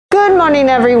Good morning,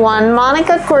 everyone.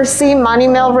 Monica Corsi, Moni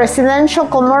Mel Residential,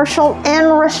 Commercial,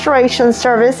 and Restoration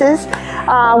Services.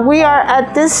 We are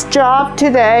at this job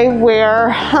today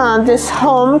where this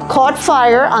home caught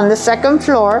fire on the second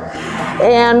floor,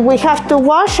 and we have to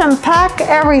wash and pack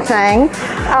everything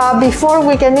before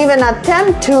we can even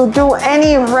attempt to do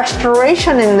any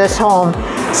restoration in this home.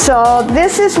 So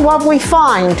this is what we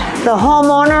find. The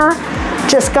homeowner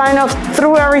just kind of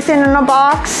threw everything in a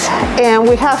box, and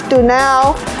we have to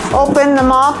now open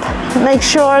them up, make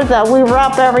sure that we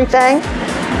wrap everything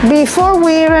before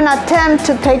we even attempt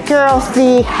to take care of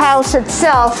the house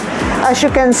itself. As you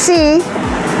can see,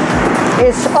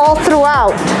 it's all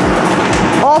throughout.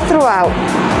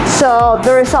 So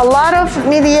there is a lot of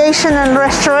mediation and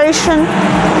restoration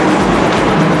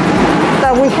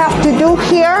that we have to do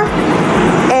here,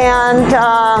 and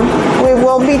we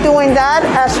will be doing that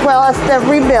as well as the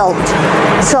rebuild.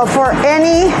 So for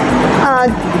any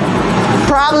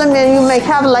problem that you may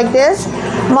have like this,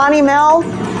 Moni Mel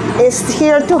is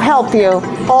here to help you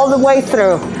all the way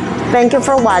through. Thank you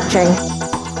for watching.